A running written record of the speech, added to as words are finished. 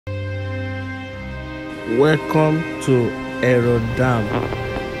Welcome to Ero Dam.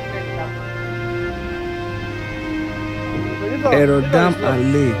 Ero Dam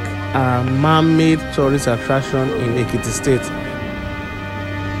and Lake are man-made tourist attraction in Ekiti State.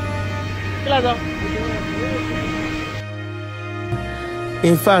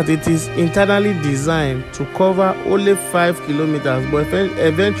 In fact, it is internally designed to cover only 5 kilometers, but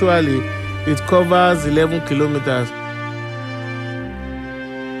eventually it covers 11 kilometers.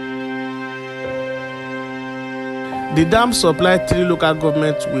 The dam supplies 3 local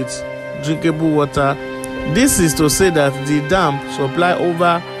governments with drinkable water. This is to say that the dam supplies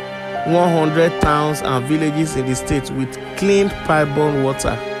over 100 towns and villages in the state with clean pipe-borne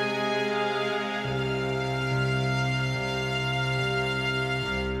water.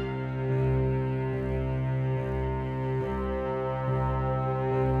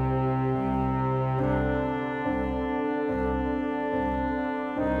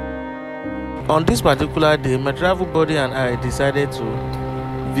 On this particular day, my travel buddy and I decided to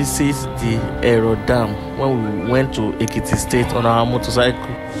visit the Ero Dam when we went to Ekiti State on our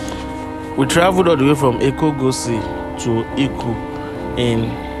motorcycle. We traveled all the way from Ekogosi to Iku in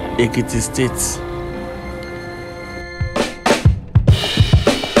Ekiti State.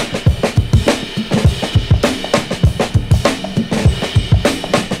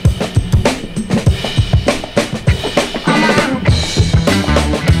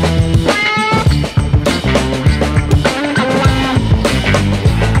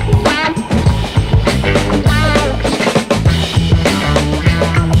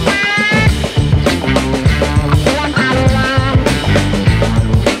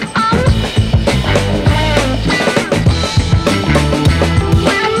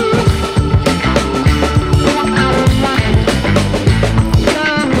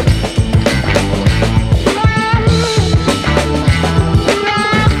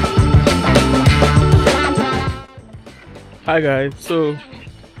 Hi guys, so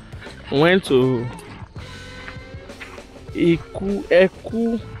went to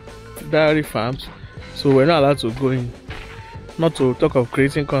Eku dairy farms, so we're not allowed to go in, not to talk of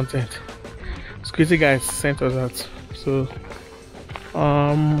creating content. Security guys sent us out. So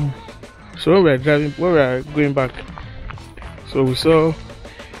when we are going back, so we saw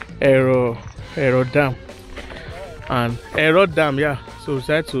Ero Dam and Ero Dam, yeah. So we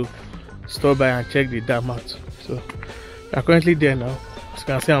decided to stop by and check the dam out. So we are currently there now. As you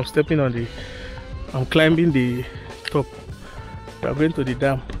can see, I'm climbing the top. We are going to the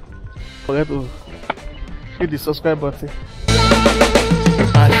dam. Don't forget to hit the subscribe button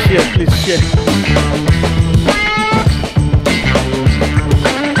and share, please share.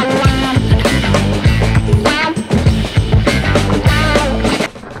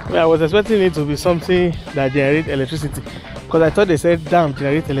 I was expecting it to be something that generates electricity, because I thought they said dam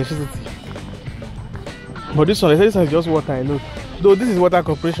generates electricity. But this one, they say this is just water alone. Though this is water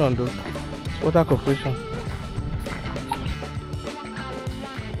corporation, though. It's water corporation.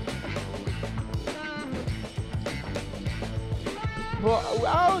 But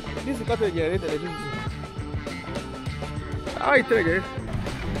how this is going to generate electricity? How it generates?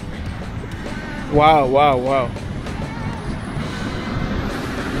 Wow.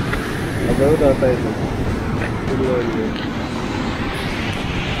 I got that outside.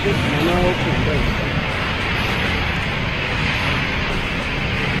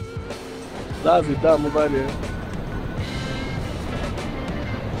 That's the dam over there.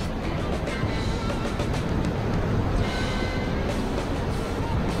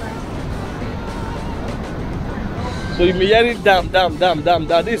 So you may hear it dam.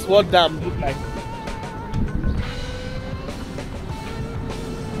 That is what dam look like.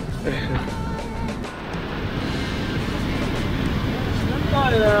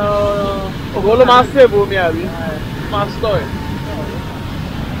 Ogolo máa save omi àbí? Máa store.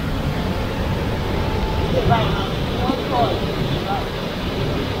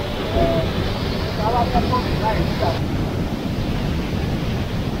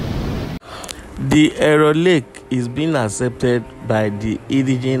 The Ero Lake is being accepted by the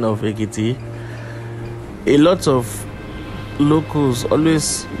indigenes of Ekiti. A lot of locals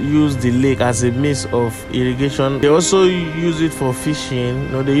always use the lake as a means of irrigation. They also use it for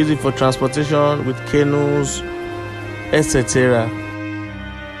fishing. They use it for transportation with canoes, etc.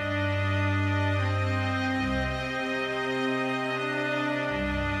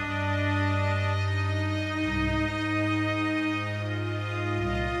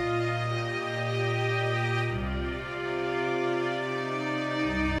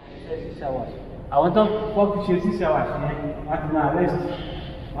 àwọn tó kọ́ fi ṣe 6 hours yẹn wọ́n ti máa rest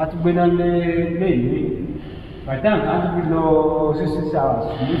wọ́n ti gbé náà lé ìwé by the time wọ́n ti fi lọ 6 hours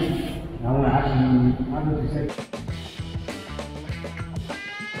àwọn àti wọn ló ti ṣe.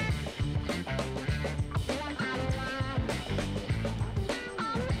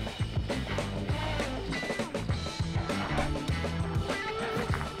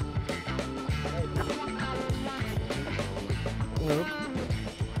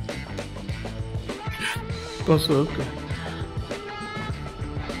 Posso, okay.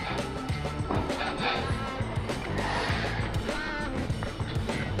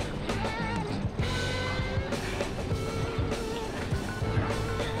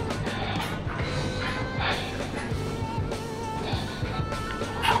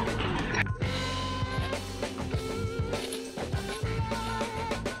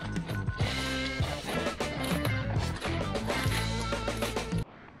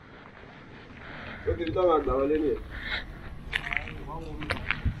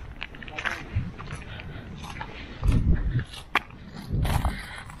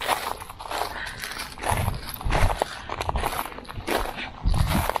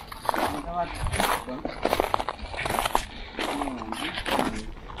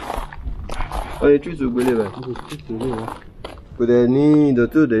 Oye, tu tó gbélé báyìí. Kò dẹ̀ ní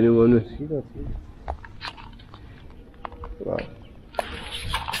ìdọ̀tí ò dẹ̀ ní wọnú ẹ̀.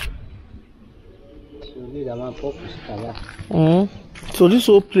 So this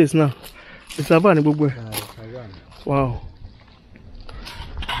whole place now, it's about ní gbogbo ẹ̀. Wow.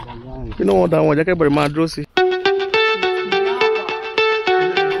 You know what that one? Jẹ́ kẹ́bẹ̀rẹ̀ máa dúró sí.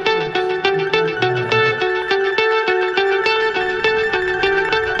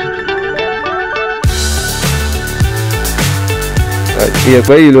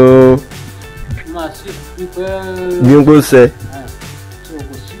 Ìyẹ̀pẹ̀ yìí ló ní ń gbó sẹ.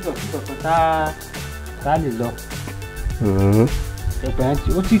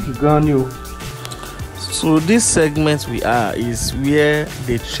 So this segment we are is where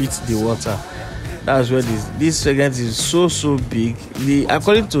they treat the water. That's where this segment is so big.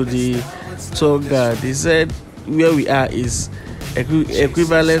 According to the tour guide, they said where we are is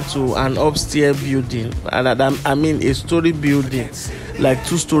equivalent to an upstairs building, and I mean a story building, like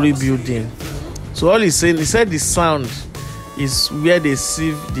 2-story building. So all he's saying, he said the sound is where they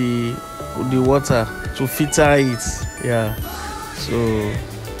sieve the water to filter it. Yeah. So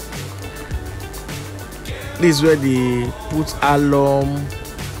this is where they put alum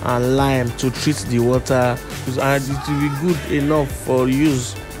and lime to treat the water, and it will be good enough for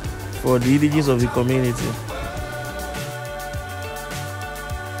use for the indigenous of the community.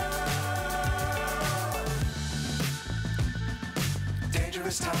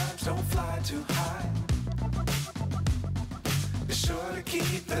 Times don't fly too high. Be sure to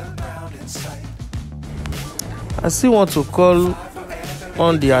keep the ground in sight. I still want to call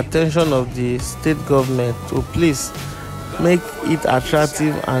on the attention of the state government to please make it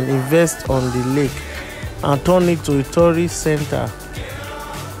attractive and invest on the lake and turn it to a tourist center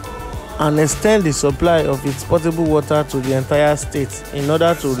and extend the supply of its potable water to the entire state in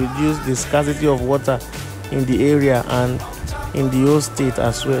order to reduce the scarcity of water in the area and in the whole state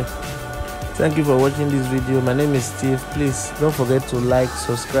as well. Thank you for watching this video. My name is Steve. Please don't forget to like,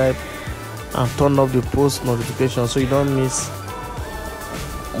 subscribe and turn off the post notification so you don't miss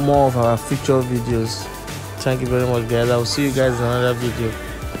more of our future videos. Thank you very much, guys. I will see you guys in another video.